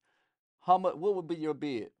clean. How much? What would be your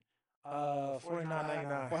bid?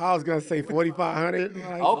 49.99. Well, I was gonna say 4,500.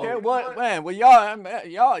 Like, Okay, what man? Well, y'all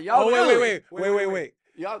Oh really, wait.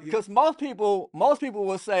 y'all, because most people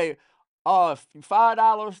will say,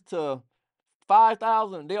 $5 to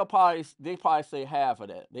 5,000. They probably say half of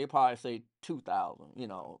that. They probably say 2,000.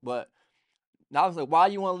 But now I was like, why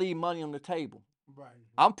you want to leave money on the table? Right.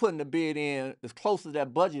 I'm putting the bid in as close to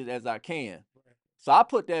that budget as I can. So I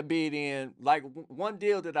put that bid in. Like one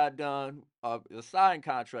deal that I done, a signing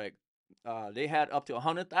contract, they had up to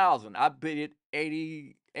 100,000. I bid it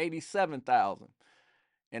 87,000,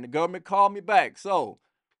 and the government called me back. So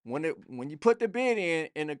when you put the bid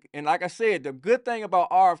in, and like I said, the good thing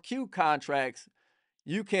about RFQ contracts,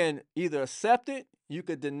 you can either accept it, you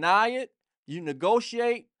could deny it, you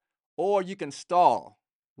negotiate, or you can stall,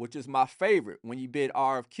 which is my favorite when you bid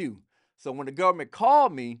RFQ. So when the government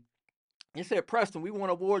called me and said, Preston, we want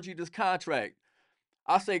to award you this contract,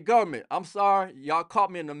 I say, government, I'm sorry, y'all caught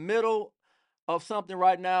me in the middle of something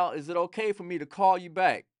right now. Is it okay for me to call you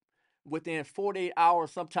back within 48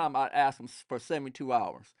 hours? Sometime I ask them for 72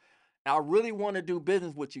 hours. I really want to do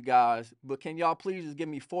business with you guys, but can y'all please just give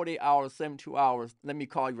me 48 hours, 72 hours? Let me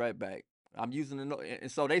call you right back. I'm using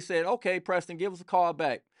and so they said, okay, Preston, give us a call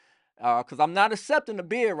back, because I'm not accepting the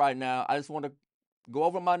bid right now. I just want to go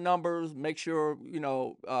over my numbers, make sure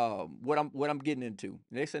what I'm getting into.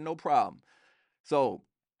 And they said no problem. So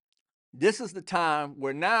this is the time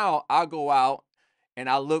where now I go out and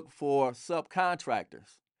I look for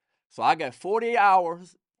subcontractors. So I got 48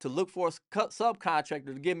 hours to look for a subcontractor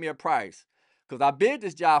to give me a price, because I bid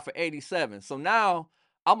this job for 87. So now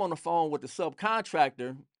I'm on the phone with the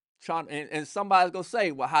subcontractor and somebody's gonna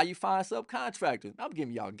say, well, how you find subcontractors? I'm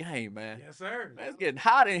giving y'all a game, man. Yes, sir. Man, it's getting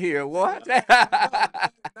hot in here. What? Nah,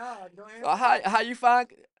 go ahead. So how you find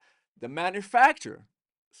the manufacturer?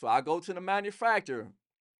 So I go to the manufacturer.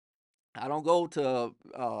 I don't go to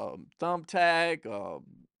Thumbtack,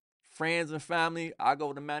 friends and family. I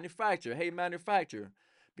go to manufacturer. Hey, manufacturer,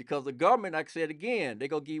 because the government, like I said again, they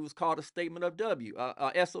gonna give you what's called a statement of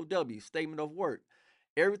SOW, statement of work.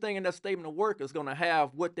 Everything in that statement of work is gonna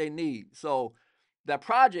have what they need. So that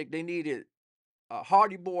project, they needed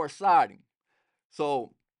hardy board siding.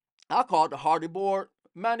 So I called the hardy board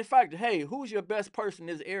manufacturer. Hey, who's your best person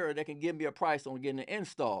in this area that can give me a price on getting an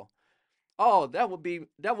install? Oh, that would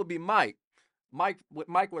be Mike. Mike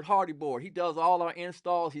with Hardy Board. He does all our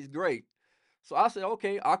installs. He's great. So I said,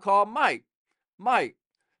 okay, I call Mike. Mike,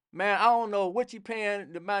 man, I don't know what you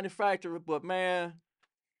paying the manufacturer, but man,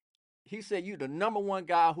 he said you the #1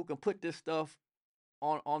 guy who can put this stuff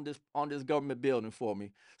on this government building for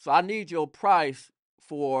me. So I need your price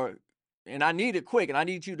for, and I need it quick, and I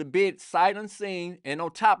need you to bid sight unseen. And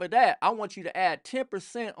on top of that, I want you to add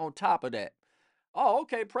 10% on top of that. Oh,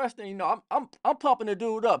 okay, Preston. You know, I'm pumping the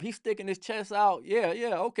dude up. He's sticking his chest out.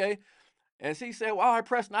 Yeah, okay. And he said, well, all right,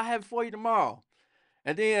 Preston, I have it for you tomorrow.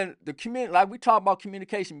 And then the community, like we talked about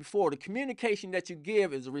communication before, the communication that you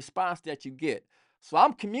give is a response that you get. So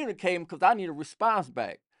I'm communicating because I need a response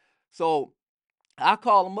back. So I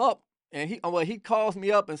call him up, and he calls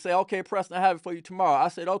me up and say, okay, Preston, I have it for you tomorrow. I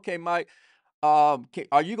said, okay, Mike, are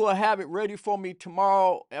you going to have it ready for me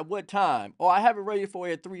tomorrow at what time? Oh, I have it ready for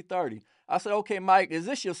you at 3:30. I said, okay, Mike, is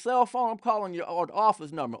this your cell phone? I'm calling you, or the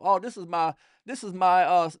office number. Oh, this is my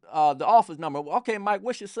the office number. Okay, Mike,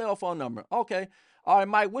 what's your cell phone number? Okay. All right,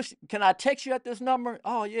 Mike, can I text you at this number?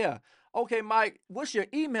 Oh, yeah. Okay, Mike, what's your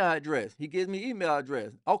email address? He gives me email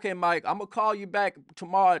address. Okay, Mike, I'm going to call you back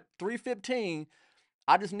tomorrow at 3:15.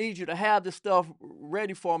 I just need you to have this stuff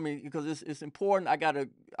ready for me because it's important.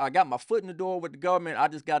 I got my foot in the door with the government. I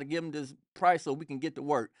just got to give them this price so we can get to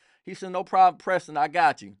work. He said, no problem, Preston, I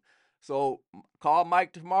got you. So call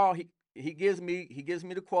Mike tomorrow. He gives me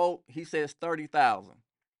the quote. He says 30,000.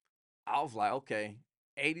 I was like, okay,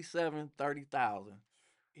 87, 30,000.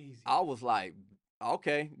 Easy. I was like,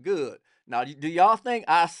 okay, good. Now, do y'all think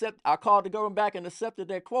I called the government back and accepted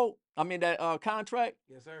that quote? I mean that contract?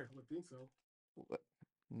 Yes, sir. I think so.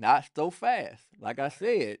 Not so fast. Like I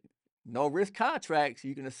said, no risk contracts.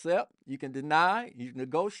 You can accept, you can deny, you can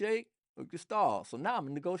negotiate, or you can stall. So now I'm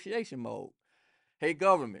in negotiation mode. Hey,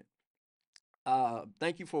 government,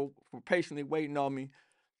 thank you for patiently waiting on me.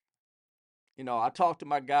 You know, I talked to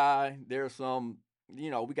my guy. There's some, we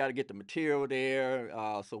got to get the material there.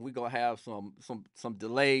 So we're gonna have some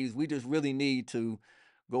delays. We just really need to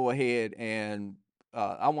go ahead and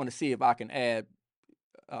I want to see if I can add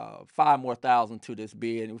 5,000 more to this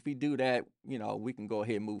bid. And if we do that, we can go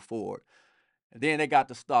ahead and move forward. And then they got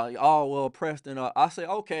to start. Oh, well, Preston, I say,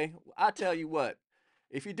 okay, I tell you what,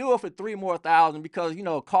 if you do it for 3,000 more, because,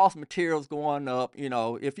 cost materials going up,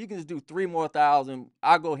 if you can just do 3,000 more,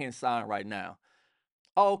 I'll go ahead and sign right now.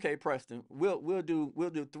 Oh, okay, Preston, we'll do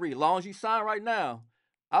 3. As long as you sign right now.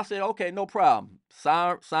 I said, okay, no problem.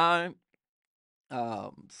 Sign.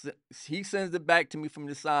 He sends it back to me from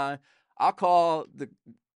the sign. I call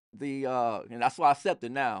and that's why I accept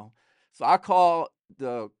it now. So I call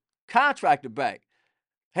the contractor back.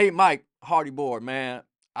 Hey, Mike Hardy Board, man,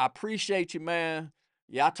 I appreciate you, man.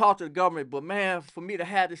 Yeah, I talked to the government, but man, for me to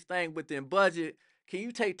have this thing within budget, can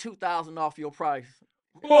you take $2,000 off your price?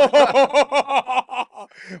 It's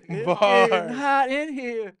getting hot in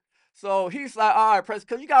here. So he's like, all right, Preston,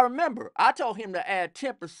 because you got to remember, I told him to add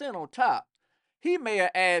 10% on top. He may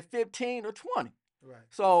have added 15 or 20. Right.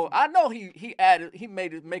 So I know he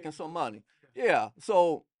made it making some money. Yeah.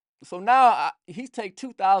 So now he's take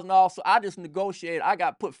 $2,000 off. So I just negotiated. I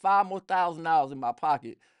got put $5,000 more in my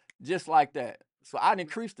pocket, just like that. So I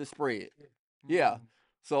increased the spread. Yeah.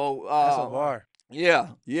 So That's a bar. Yeah.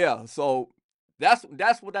 So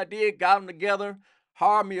that's what I did. Got them together.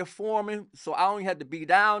 Hired me a foreman, so I only had to be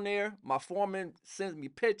down there. My foreman sends me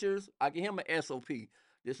pictures. I give him an SOP.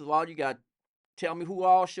 This is all you got. Tell me who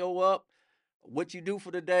all show up, what you do for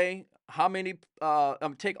the day, how many.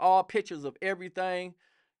 Take all pictures of everything.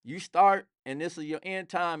 You start, and this is your end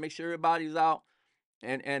time. Make sure everybody's out,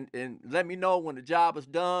 and let me know when the job is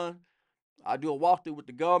done. I do a walkthrough with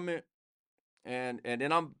the government, and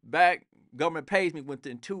then I'm back. Government pays me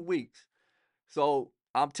within 2 weeks. So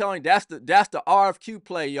I'm telling you, that's the RFQ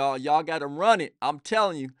play, y'all. Y'all got to run it. I'm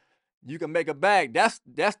telling you, you can make a bag. That's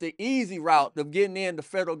the easy route of getting in the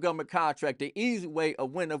federal government contract. The easy way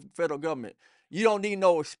of winning the federal government. You don't need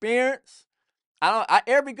no experience.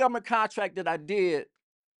 Every government contract that I did,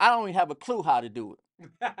 I don't even have a clue how to do it.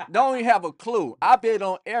 Don't even have a clue. I bid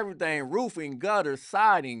on everything: roofing, gutters,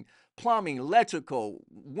 siding, plumbing, electrical,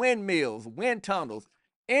 windmills, wind tunnels.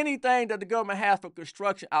 Anything that the government has for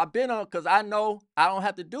construction, I've been on because I know I don't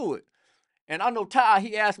have to do it. And I know Ty,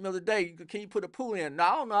 he asked me the other day, can you put a pool in?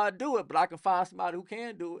 Now, I don't know how to do it, but I can find somebody who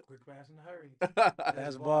can do it. Quick, fast, and hurry.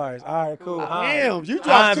 That's bars. All right, cool. Damn, you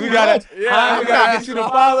dropped too we much. gotta get you to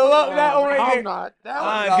follow up that one. I'm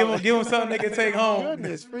not. Give them something they can take home.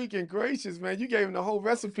 Goodness freaking gracious, man. You gave him the whole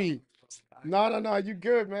recipe. No. You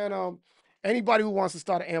good, man. Anybody who wants to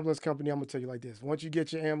start an ambulance company, I'm going to tell you like this. Once you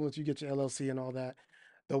get your ambulance, you get your LLC and all that.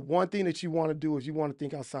 The one thing that you want to do is you want to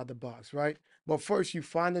think outside the box, right? But first, you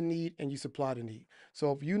find the need and you supply the need.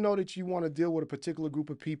 So if you know that you want to deal with a particular group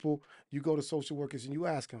of people, you go to social workers and you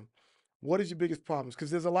ask them, what is your biggest problems? Because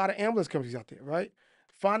there's a lot of ambulance companies out there, right?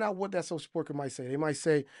 Find out what that social worker might say. They might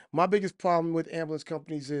say, my biggest problem with ambulance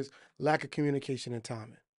companies is lack of communication and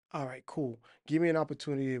timing. All right, cool. Give me an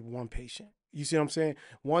opportunity of one patient. You see what I'm saying?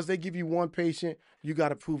 Once they give you one patient, you got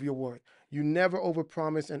to prove your worth. You never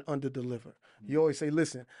overpromise and underdeliver. You always say,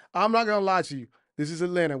 listen, I'm not going to lie to you. This is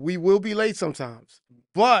Atlanta. We will be late sometimes,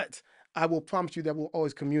 but I will promise you that we'll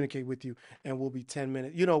always communicate with you and we'll be 10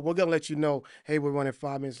 minutes. You know, we're going to let you know, hey, we're running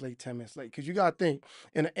 5 minutes late, 10 minutes late. Because you got to think,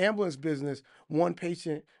 in the ambulance business, one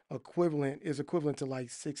patient equivalent is equivalent to like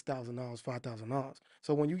 $6,000, $5,000.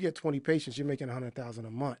 So when you get 20 patients, you're making $100,000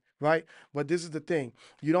 a month, right? But this is the thing.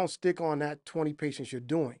 You don't stick on that 20 patients you're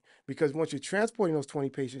doing, because once you're transporting those 20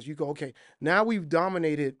 patients, you go, okay, now we've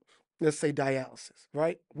dominated, let's say, dialysis,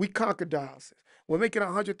 right? We conquered dialysis. We're making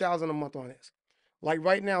 $100,000 a month on this. Like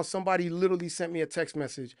right now, somebody literally sent me a text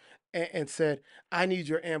message and said, I need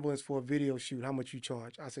your ambulance for a video shoot. How much you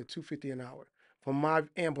charge? I said $250 an hour for my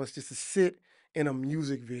ambulance just to sit in a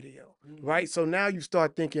music video, right? So now you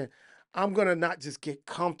start thinking, I'm gonna not just get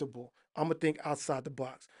comfortable. I'm gonna think outside the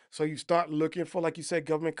box. So you start looking for, like you said,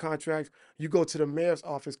 government contracts. You go to the mayor's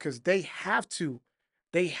office because they have to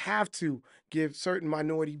give certain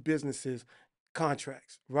minority businesses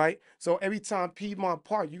contracts, right? So every time Piedmont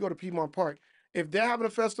Park, you go to Piedmont Park, if they're having a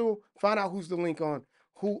festival, find out who's the link on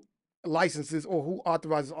who licenses or who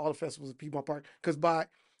authorizes all the festivals at Piedmont Park. Because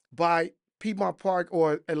by Piedmont Park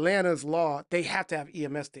or Atlanta's law, they have to have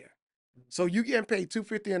EMS there. So you getting paid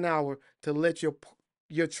 $250 an hour to let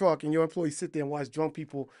your truck and your employees sit there and watch drunk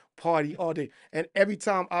people party all day. And every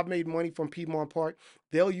time I've made money from Piedmont Park,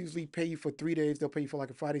 they'll usually pay you for 3 days. They'll pay you for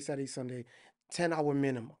like a Friday, Saturday, Sunday, 10-hour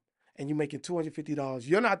minimum. And you're making $250.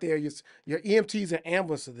 You're not there. Your EMTs and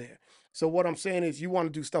ambulance are there. So what I'm saying is, you want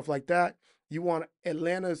to do stuff like that. You want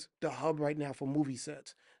Atlanta's the hub right now for movie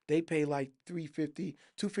sets. They pay like $250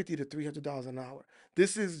 to $300 an hour.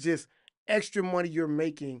 This is just extra money you're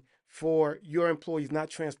making for your employees, not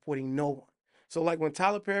transporting no one. So like when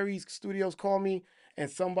Tyler Perry's studios call me and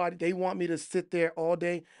they want me to sit there all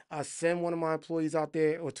day, I send one of my employees out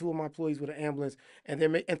there or two of my employees with an ambulance, and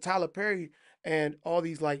and Tyler Perry and all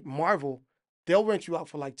these like Marvel, they'll rent you out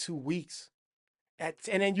for like 2 weeks. And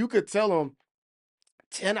then you could tell them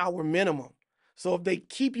 10-hour minimum. So if they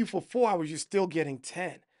keep you for 4 hours, you're still getting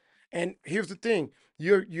 10. And here's the thing: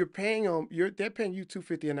 you're paying them. They're paying you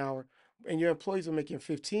 $250 an hour, and your employees are making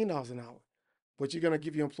 $15 an hour. But you're gonna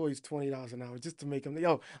give your employees $20 an hour just to make them.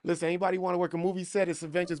 Yo, listen, anybody want to work a movie set? It's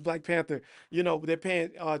Avengers, Black Panther. You know they're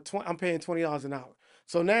paying. I'm paying $20 an hour.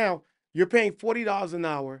 So now you're paying $40 an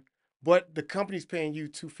hour, but the company's paying you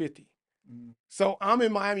 $250. So I'm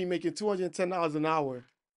in Miami making $210 an hour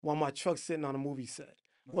while my truck's sitting on a movie set.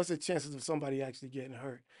 What's the chances of somebody actually getting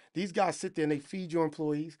hurt? These guys sit there and they feed your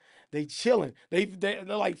employees. They chilling. They're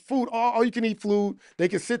like food, all you can eat food. They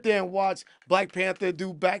can sit there and watch Black Panther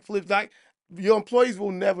do backflips. Like, your employees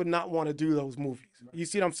will never not want to do those movies. You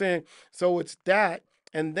see what I'm saying? So it's that.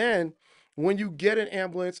 And then when you get an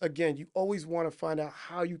ambulance, again, you always want to find out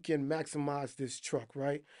how you can maximize this truck,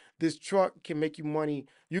 right? This truck can make you money.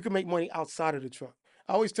 You can make money outside of the truck.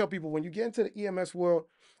 I always tell people, when you get into the EMS world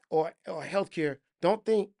or healthcare, don't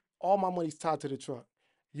think all my money's tied to the truck.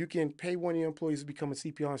 You can pay one of your employees to become a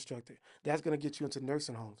CPR instructor. That's going to get you into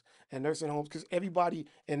nursing homes. And nursing homes, because everybody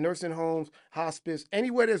in nursing homes, hospice,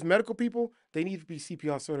 anywhere there's medical people, they need to be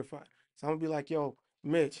CPR certified. So I'm going to be like, yo,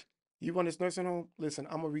 Mitch, you run this nursing home? Listen,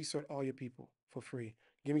 I'm going to research all your people for free.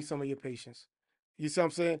 Give me some of your patients. You see what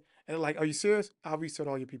I'm saying? And like, are you serious? I'll research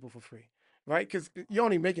all your people for free, right? Because you're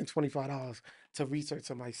only making $25 to research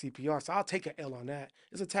somebody's CPR. So I'll take an L on that.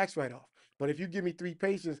 It's a tax write-off. But if you give me 3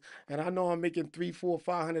 patients and I know I'm making $300,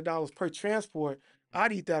 $400, $500 per transport,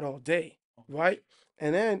 I'd eat that all day, right?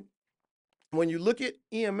 And then when you look at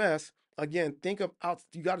EMS, again,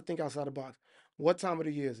 you got to think outside the box. What time of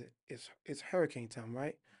the year is it? It's hurricane time,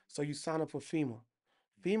 right? So you sign up for FEMA.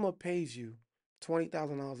 FEMA pays you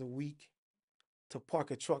 $20,000 a week to park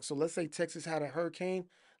a truck. So let's say Texas had a hurricane,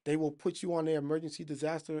 they will put you on their emergency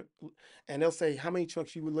disaster, and they'll say, how many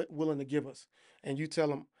trucks you willing to give us? And you tell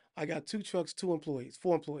them, I got 2 trucks, 2 employees,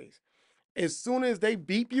 4 employees. As soon as they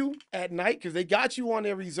beep you at night, because they got you on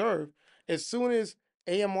their reserve, as soon as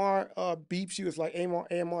AMR beeps you, it's like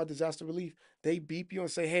AMR disaster relief, they beep you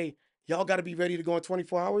and say, hey, y'all got to be ready to go in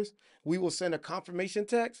 24 hours. We will send a confirmation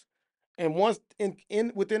text. And once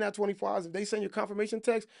within that 24 hours, if they send you a confirmation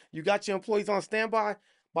text, you got your employees on standby.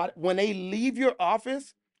 But when they leave your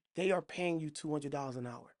office, they are paying you $200 an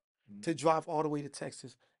hour to drive all the way to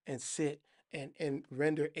Texas and sit and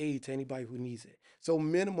render aid to anybody who needs it. So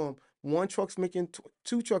minimum,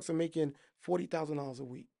 two trucks are making $40,000 a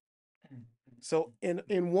week. So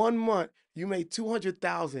in 1 month, you made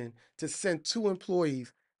 200,000 to send 2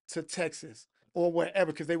 employees to Texas or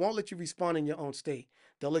wherever, because they won't let you respond in your own state.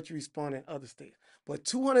 They'll let you respond in other states. But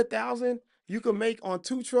 200,000 you can make on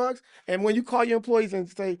 2 trucks. And when you call your employees and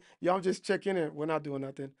say, "Yo, I'm just checking in," we're not doing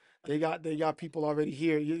nothing. They got people already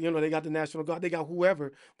here. You know, they got the National Guard, they got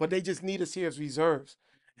whoever, but they just need us here as reserves.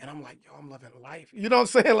 And I'm like, yo, I'm loving life. You know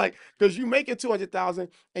what I'm saying? Like, because you making 200,000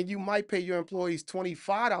 and you might pay your employees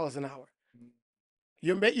 $25 an hour.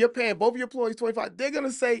 You're paying both of your employees 25. They're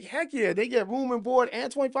gonna say, heck yeah, they get room and board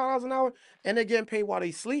and $25 an hour, and they're getting paid while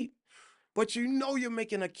they sleep. But you know you're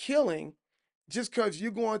making a killing just because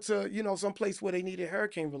you're going to, some place where they needed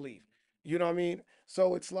hurricane relief. You know what I mean?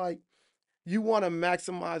 So it's like you want to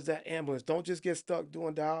maximize that ambulance. Don't just get stuck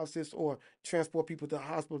doing dialysis or transport people to the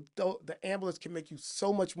hospital. The ambulance can make you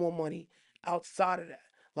so much more money outside of that.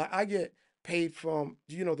 Like I get paid from,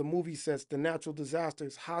 the movie sets, the natural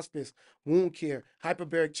disasters, hospice, wound care,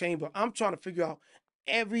 hyperbaric chamber. I'm trying to figure out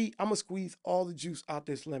I'm gonna squeeze all the juice out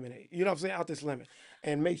this lemonade. You know what I'm saying? Out this lemon,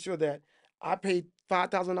 and make sure that I paid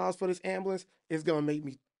 $5,000 for this ambulance. It's gonna make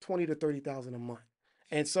me 20 to 30,000 a month.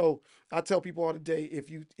 And so I tell people all the day, if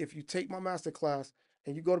you take my master class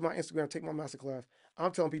and you go to my Instagram, take my master class,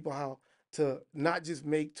 I'm telling people how to not just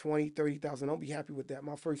make 20, 30,000. Don't be happy with that.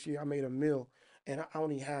 My first year I made $1 million and I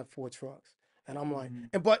only have 4 trucks. And I'm like,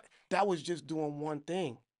 but that was just doing one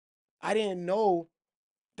thing. I didn't know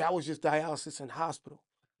that was just dialysis and hospital.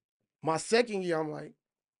 My second year, I'm like,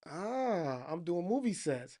 I'm doing movie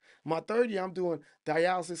sets. My third year, I'm doing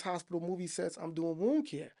dialysis hospital movie sets. I'm doing wound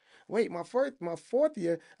care. Wait, my fourth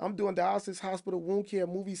year, I'm doing dialysis hospital wound care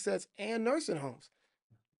movie sets and nursing homes.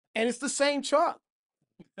 And it's the same truck.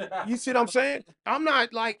 You see what I'm saying? I'm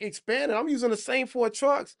not like expanding. I'm using the same 4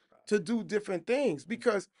 trucks to do different things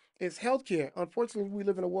because it's healthcare. Unfortunately, we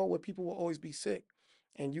live in a world where people will always be sick,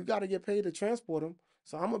 and you got to get paid to transport them.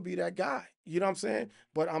 So I'm gonna be that guy. You know what I'm saying?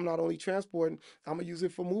 But I'm not only transporting. I'm gonna use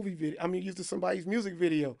it for movie video. I'm gonna use it for somebody's music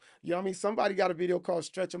video. You know what I mean? Somebody got a video called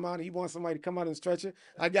 "Stretch 'Em Out." And he wants somebody to come out and stretch it.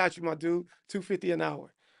 I got you, my dude. $250 an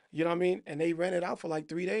hour. You know what I mean? And they rent it out for like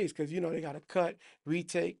 3 days because they got to cut,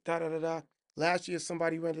 retake, da da da da. Last year,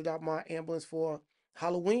 somebody rented out my ambulance for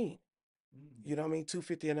Halloween. You know what I mean?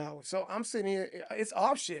 $250 an hour. So I'm sitting here. It's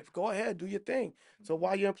off shift. Go ahead, do your thing. So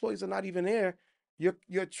while your employees are not even there,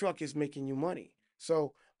 your truck is making you money.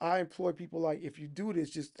 So I employ people like, if you do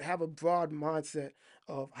this, just have a broad mindset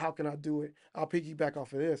of how can I do it. I'll piggyback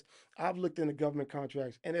off of this. I've looked into government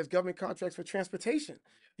contracts, and there's government contracts for transportation.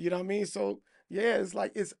 You know what I mean? So yeah, it's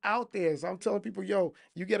like it's out there. So I'm telling people, yo,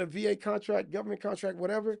 you get a VA contract, government contract,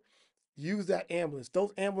 whatever. Use that ambulance.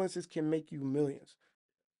 Those ambulances can make you millions.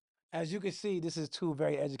 As you can see, this is 2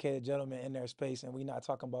 very educated gentlemen in their space, and we're not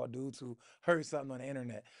talking about dudes who heard something on the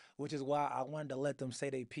internet, which is why I wanted to let them say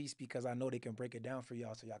their piece because I know they can break it down for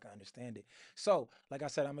y'all so y'all can understand it. So, like I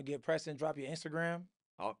said, I'm gonna get Preston drop your Instagram,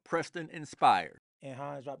 Preston Inspired. and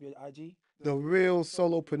Hans drop your IG. The real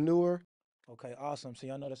solopreneur. Okay, awesome. So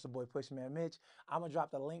y'all know that's the boy Pushman Mitch. I'm gonna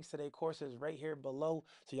drop the links to their courses right here below,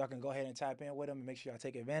 so y'all can go ahead and tap in with them and make sure y'all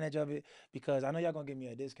take advantage of it because I know y'all gonna give me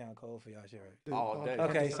a discount code for y'all shit, right? All day.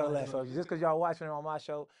 Okay, so just because y'all watching it on my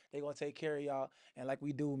show, they gonna take care of y'all, and like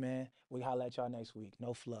we do, man, we holla at y'all next week.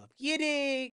 No fluff. You dig?